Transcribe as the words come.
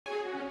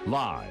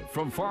Live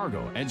from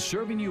Fargo and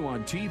serving you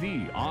on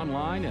TV,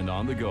 online, and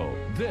on the go.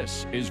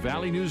 This is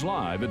Valley News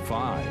Live at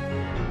 5.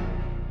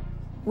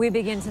 We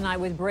begin tonight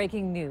with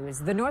breaking news.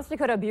 The North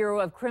Dakota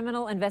Bureau of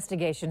Criminal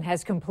Investigation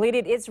has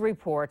completed its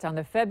report on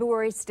the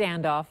February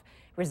standoff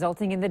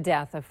resulting in the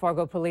death of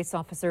Fargo police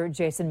officer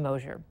Jason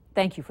Mosier.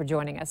 Thank you for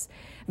joining us.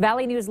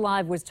 Valley News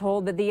Live was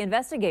told that the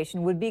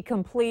investigation would be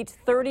complete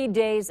 30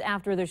 days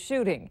after the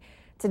shooting.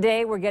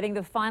 Today, we're getting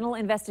the final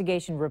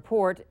investigation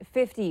report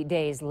 50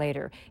 days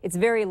later. It's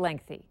very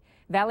lengthy.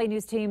 Valley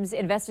News Team's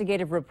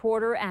investigative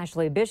reporter,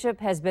 Ashley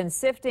Bishop, has been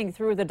sifting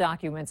through the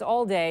documents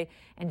all day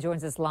and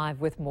joins us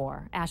live with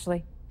more.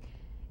 Ashley?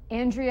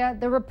 Andrea,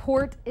 the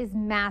report is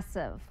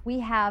massive.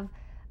 We have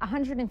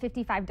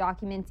 155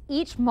 documents,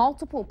 each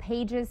multiple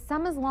pages,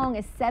 some as long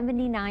as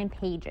 79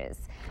 pages.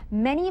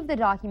 Many of the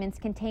documents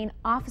contain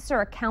officer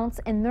accounts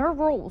and their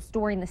roles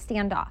during the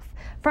standoff,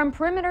 from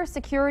perimeter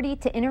security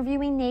to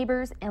interviewing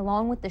neighbors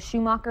along with the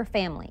Schumacher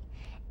family.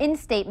 In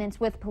statements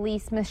with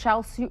police,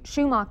 Michelle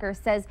Schumacher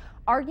says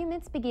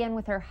arguments began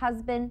with her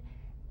husband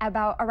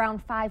about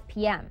around 5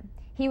 p.m.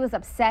 He was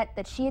upset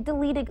that she had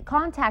deleted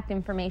contact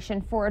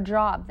information for a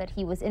job that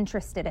he was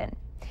interested in.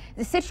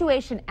 The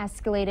situation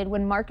escalated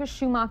when Marcus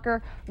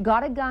Schumacher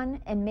got a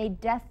gun and made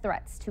death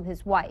threats to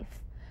his wife.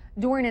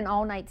 During an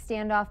all-night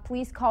standoff,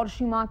 police called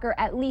Schumacher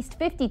at least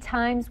 50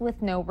 times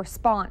with no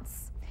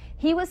response.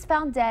 He was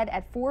found dead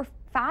at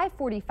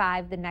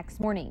 5:45 the next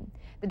morning.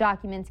 The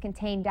documents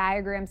contain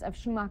diagrams of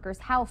Schumacher's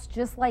house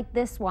just like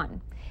this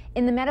one.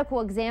 In the medical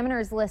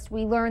examiner's list,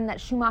 we learned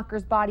that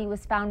Schumacher's body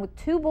was found with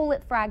 2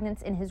 bullet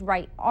fragments in his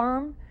right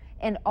arm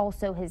and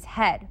also his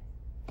head.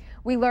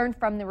 We learned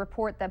from the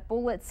report that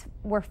bullets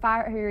were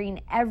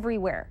firing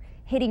everywhere,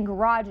 hitting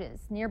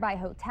garages, nearby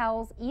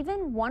hotels,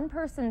 even one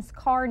person's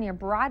car near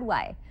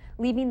Broadway,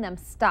 leaving them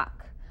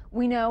stuck.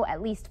 We know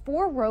at least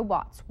 4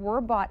 robots were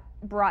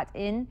brought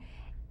in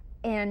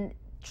and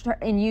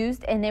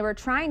used, and they were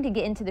trying to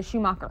get into the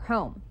Schumacher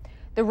home.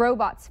 The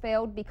robots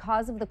failed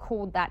because of the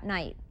cold that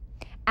night.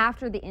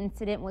 After the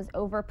incident was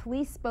over,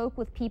 police spoke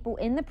with people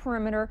in the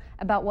perimeter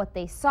about what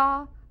they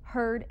saw,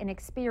 heard, and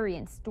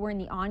experienced during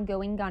the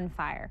ongoing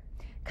gunfire.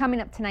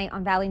 Coming up tonight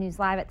on Valley News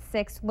Live at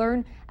 6,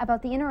 learn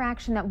about the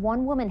interaction that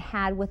one woman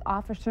had with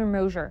Officer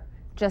Mosier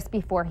just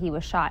before he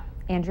was shot.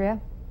 Andrea?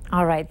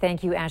 All right,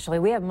 thank you, Ashley.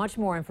 We have much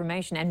more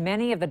information and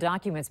many of the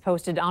documents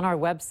posted on our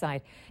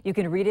website. You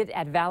can read it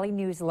at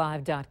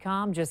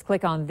valleynewslive.com. Just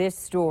click on this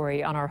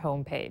story on our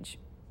homepage.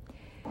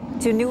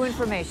 To new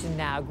information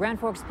now.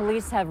 Grand Forks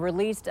police have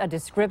released a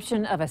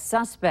description of a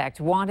suspect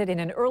wanted in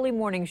an early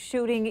morning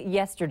shooting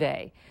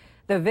yesterday.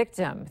 The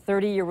victim,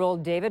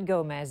 30-year-old David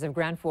Gomez of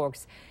Grand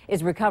Forks,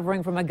 is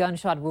recovering from a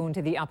gunshot wound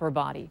to the upper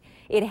body.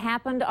 It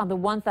happened on the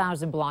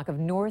 1000 block of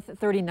North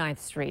 39th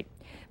Street.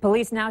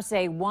 Police now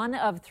say one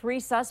of 3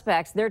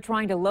 suspects they're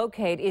trying to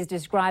locate is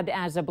described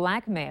as a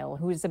black male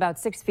who's about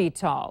 6 feet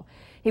tall.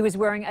 He was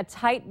wearing a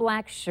tight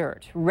black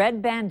shirt,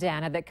 red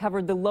bandana that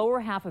covered the lower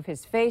half of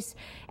his face,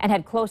 and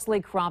had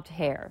closely cropped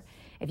hair.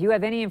 If you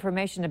have any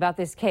information about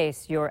this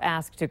case, you're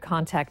asked to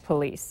contact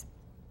police.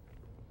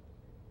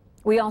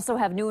 We also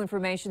have new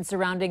information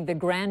surrounding the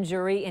grand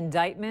jury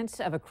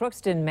indictment of a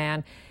Crookston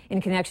man in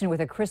connection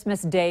with a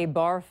Christmas Day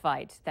bar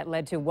fight that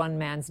led to one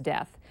man's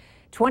death.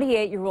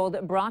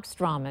 28-year-old Brock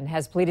Strauman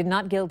has pleaded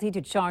not guilty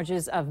to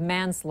charges of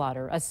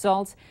manslaughter,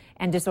 assault,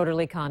 and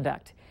disorderly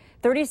conduct.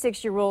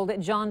 36-year-old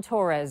John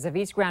Torres of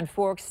East Grand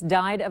Forks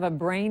died of a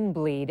brain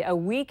bleed a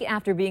week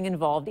after being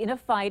involved in a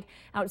fight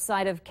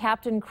outside of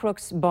Captain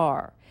Crook's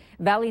bar.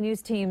 Valley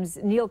News Team's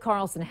Neil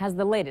Carlson has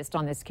the latest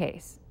on this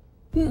case.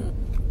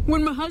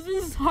 When my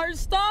husband's heart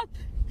stopped,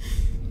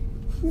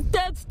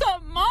 Dad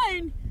stopped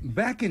mine.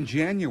 Back in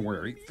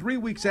January, 3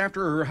 weeks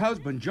after her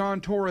husband,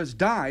 John Torres,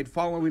 died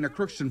following a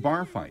Crookston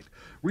bar fight,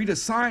 Rita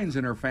Sines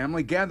and her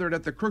family gathered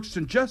at the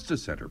Crookston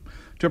Justice Center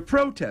to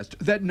protest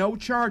that no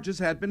charges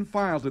had been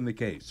filed in the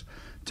case.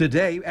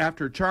 Today,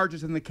 after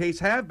charges in the case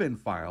have been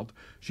filed,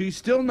 she's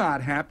still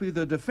not happy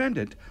the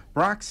defendant,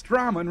 Brock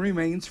Strauman,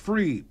 remains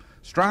free.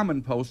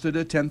 Strauman posted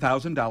a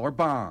 $10,000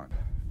 bond.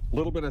 A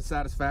little bit of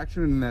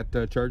satisfaction in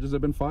that charges have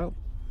been filed?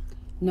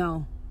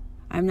 No,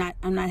 I'm not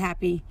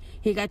happy.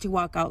 He got to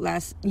walk out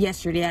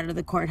yesterday out of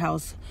the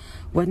courthouse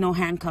with no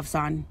handcuffs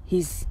on.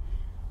 He's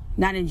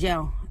not in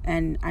jail,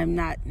 and I'm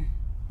not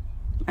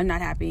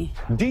happy.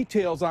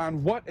 Details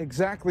on what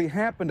exactly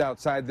happened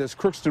outside this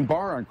Crookston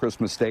bar on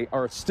Christmas Day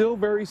are still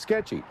very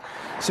sketchy,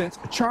 since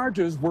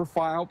charges were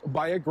filed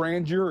by a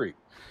grand jury.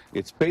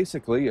 It's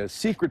basically a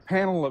secret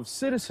panel of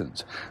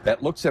citizens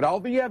that looks at all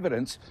the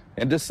evidence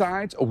and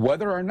decides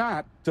whether or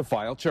not to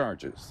file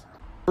charges.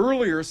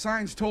 Earlier,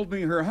 Sines told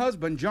me her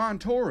husband, John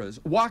Torres,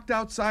 walked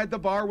outside the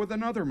bar with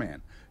another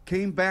man,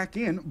 came back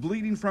in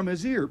bleeding from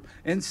his ear,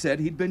 and said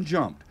he'd been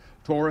jumped.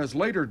 Torres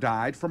later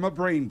died from a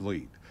brain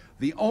bleed.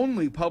 The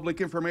only public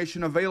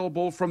information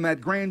available from that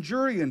grand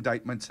jury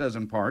indictment says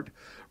in part,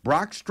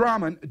 Brock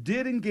Strawman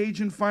did engage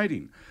in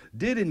fighting,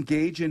 did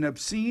engage in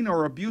obscene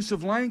or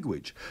abusive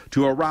language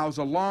to arouse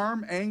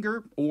alarm,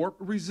 anger, or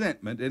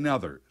resentment in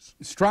others.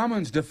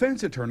 Strawman's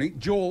defense attorney,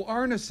 Joel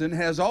Arneson,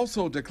 has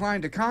also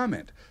declined to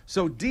comment,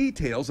 so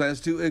details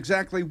as to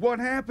exactly what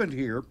happened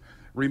here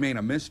remain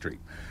a mystery.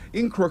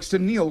 In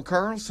Crookston, Neil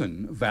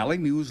Carlson, Valley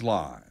News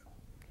Live.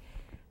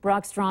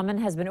 Brock Strawman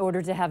has been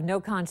ordered to have no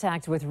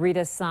contact with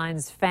Rita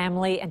Sine's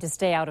family and to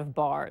stay out of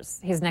bars.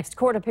 His next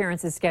court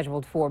appearance is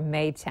scheduled for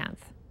May 10th.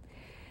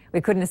 We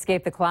couldn't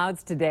escape the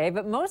clouds today,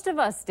 but most of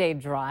us stayed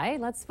dry.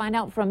 Let's find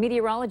out from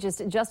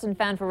meteorologist Justin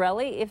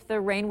Fanfarelli if the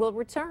rain will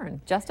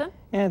return. Justin?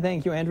 Yeah,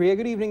 thank you, Andrea.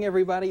 Good evening,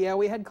 everybody. Yeah,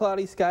 we had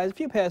cloudy skies, a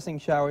few passing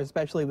showers,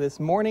 especially this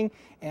morning,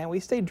 and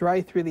we stayed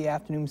dry through the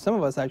afternoon. Some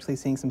of us actually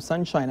seeing some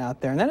sunshine out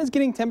there, and that is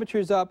getting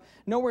temperatures up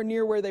nowhere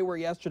near where they were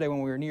yesterday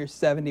when we were near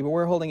 70, but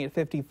we're holding at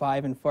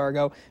 55 in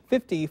Fargo,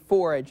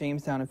 54 at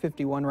Jamestown, and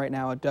 51 right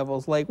now at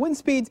Devil's Lake. Wind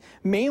speeds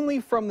mainly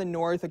from the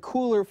north, a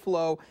cooler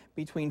flow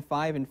between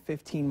 5 and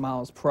 15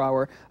 miles per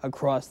hour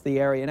across the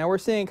area. Now we're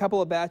seeing a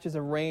couple of batches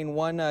of rain,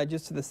 one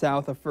just to the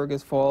south of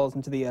Fergus Falls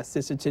into the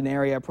Sisseton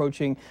area,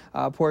 approaching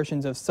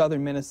portions of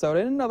southern Minnesota,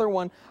 and another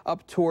one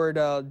up toward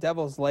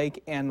Devil's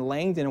Lake and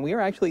Langdon. And we are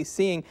actually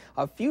seeing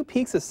a few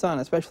peaks of sun,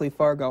 especially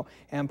Fargo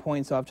and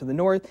points off to the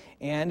north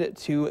and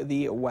to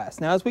the west.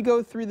 Now as we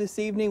go through this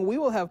evening, we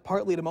will have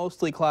partly to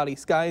mostly cloudy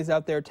skies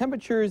out there.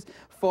 Temperatures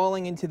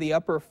falling into the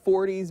upper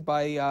 40s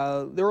by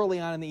early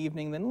on in the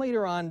evening. Then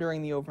later on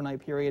during the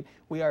overnight period,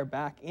 we are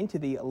back into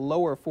the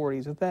lower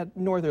 40s with that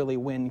northerly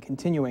wind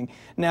continuing.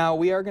 Now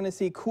we are going to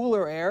see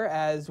cooler air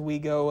as we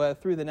go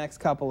through the next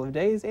couple of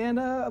days, and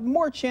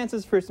more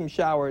chances for some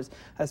showers,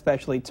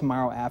 especially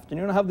tomorrow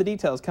afternoon. I'll have the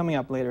details coming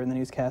up later in the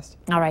newscast.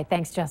 All right,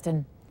 thanks,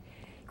 Justin.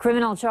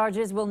 Criminal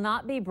charges will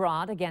not be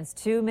brought against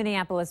two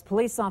Minneapolis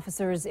police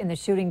officers in the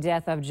shooting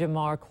death of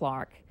Jamar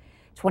Clark.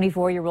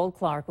 24-year-old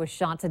Clark was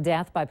shot to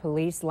death by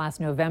police last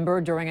November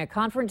during a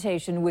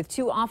confrontation with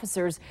two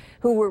officers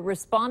who were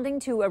responding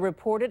to a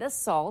reported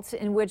assault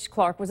in which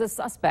Clark was a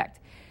suspect.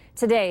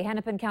 Today,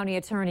 Hennepin County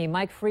Attorney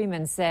Mike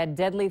Freeman said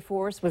deadly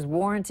force was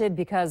warranted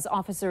because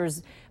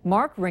officers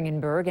Mark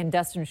Ringenberg and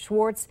Dustin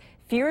Schwartz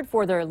feared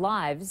for their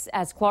lives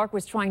as Clark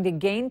was trying to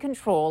gain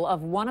control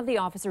of one of the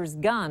officers'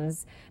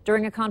 guns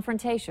during a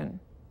confrontation.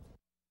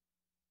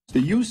 The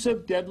use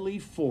of deadly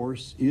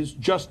force is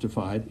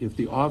justified if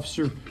the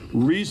officer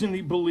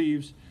reasonably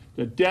believes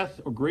that death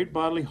or great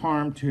bodily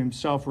harm to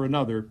himself or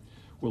another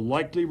will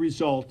likely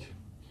result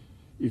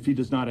if he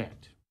does not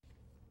act.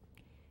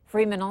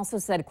 Freeman also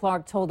said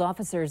Clark told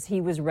officers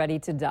he was ready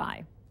to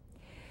die.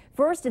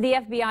 First, the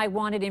FBI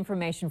wanted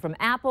information from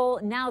Apple.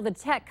 Now the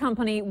tech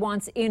company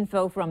wants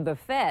info from the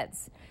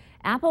feds.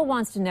 Apple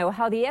wants to know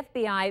how the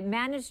FBI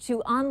managed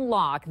to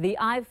unlock the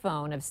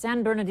iPhone of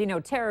San Bernardino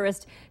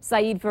terrorist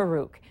Saeed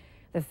Farouk.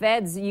 The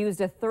feds used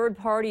a third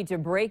party to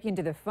break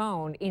into the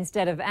phone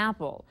instead of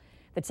Apple.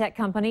 The tech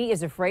company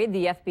is afraid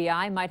the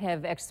FBI might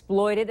have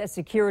exploited a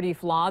security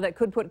flaw that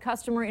could put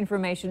customer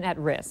information at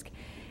risk.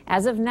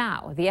 As of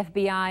now, the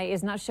FBI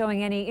is not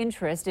showing any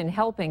interest in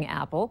helping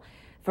Apple.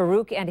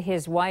 Farouk and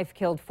his wife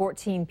killed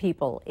 14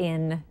 people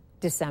in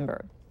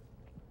December.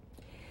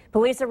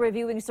 Police are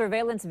reviewing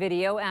surveillance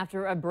video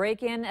after a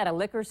break-in at a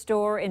liquor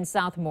store in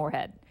South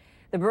Moorhead.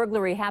 The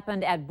burglary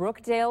happened at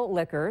Brookdale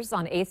Liquors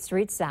on 8th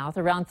Street South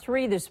around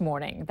 3 this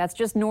morning. That's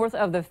just north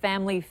of the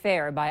Family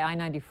Fair by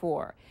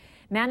I-94.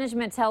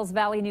 Management tells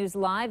Valley News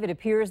Live it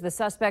appears the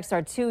suspects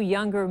are two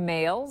younger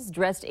males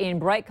dressed in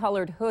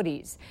bright-colored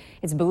hoodies.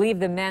 It's believed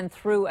the men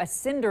threw a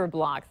cinder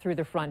block through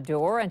the front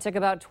door and took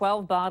about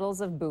 12 bottles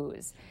of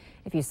booze.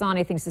 If you saw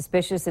anything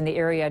suspicious in the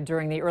area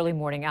during the early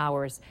morning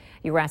hours,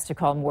 you were asked to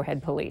call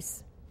Moorhead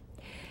Police.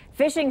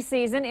 Fishing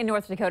season in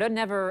North Dakota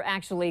never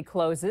actually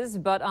closes,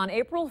 but on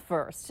April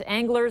 1st,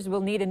 anglers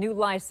will need a new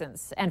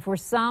license, and for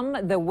some,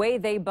 the way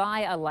they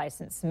buy a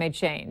license may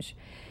change.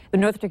 The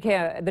North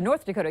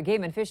Dakota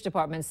Game and Fish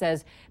Department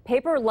says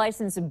paper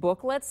license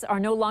booklets are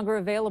no longer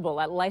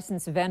available at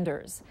licensed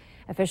vendors.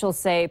 Officials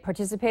say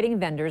participating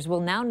vendors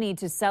will now need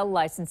to sell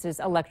licenses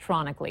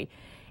electronically.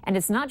 And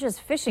it's not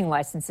just fishing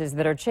licenses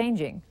that are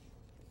changing.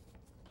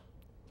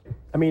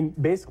 I mean,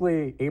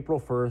 basically, April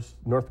 1st,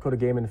 North Dakota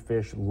Game and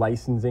Fish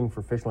licensing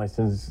for fish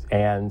license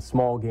and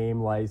small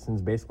game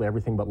license, basically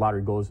everything but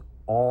lottery goes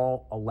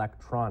all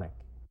electronic.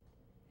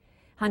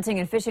 Hunting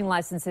and fishing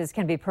licenses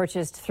can be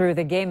purchased through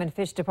the Game and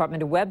Fish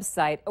Department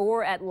website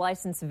or at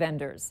licensed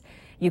vendors.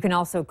 You can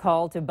also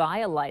call to buy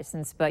a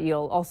license, but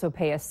you'll also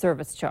pay a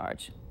service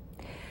charge.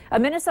 A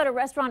Minnesota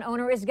restaurant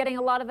owner is getting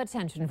a lot of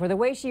attention for the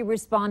way she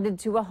responded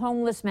to a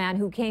homeless man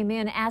who came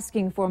in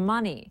asking for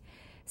money.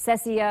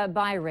 Cecia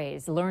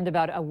Byrays learned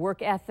about a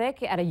work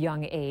ethic at a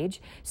young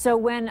age. So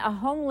when a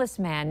homeless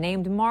man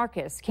named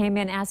Marcus came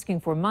in asking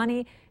for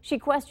money, she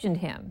questioned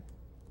him.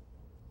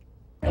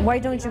 Why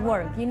don't you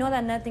work? You know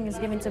that nothing is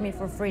given to me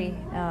for free.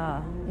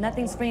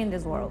 Nothing's free in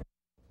this world.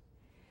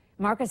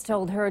 Marcus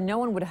told her no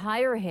one would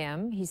hire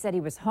him. He said he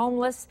was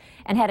homeless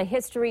and had a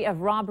history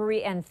of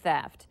robbery and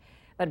theft.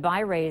 but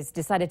Byrays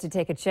decided to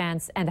take a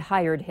chance and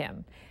hired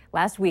him.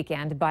 Last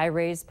weekend,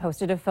 Byrays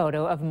posted a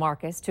photo of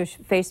Marcus to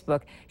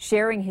Facebook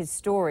sharing his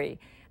story.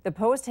 The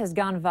post has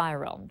gone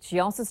viral.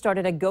 She also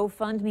started a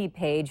GoFundMe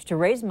page to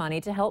raise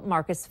money to help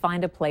Marcus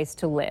find a place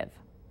to live.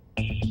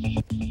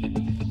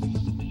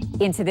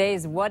 In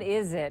today's What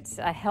Is It?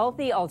 A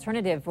healthy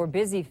alternative for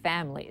busy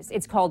families.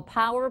 It's called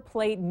Power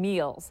Plate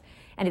Meals,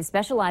 and it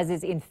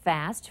specializes in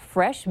fast,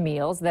 fresh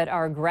meals that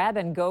are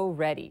grab-and-go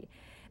ready.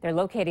 They're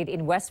located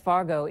in West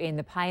Fargo in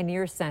the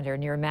Pioneer Center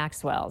near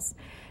Maxwell's.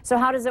 So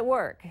how does it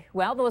work?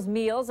 Well, those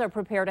meals are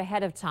prepared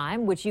ahead of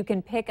time, which you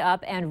can pick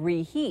up and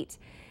reheat.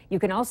 You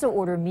can also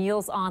order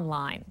meals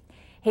online.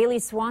 Haley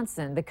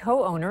Swanson, the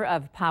co-owner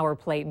of Power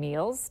Plate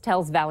Meals,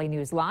 tells Valley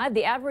News Live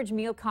the average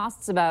meal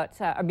costs about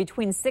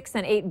between $6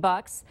 and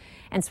 $8,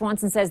 and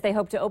Swanson says they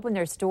hope to open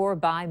their store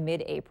by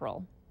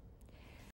mid-April.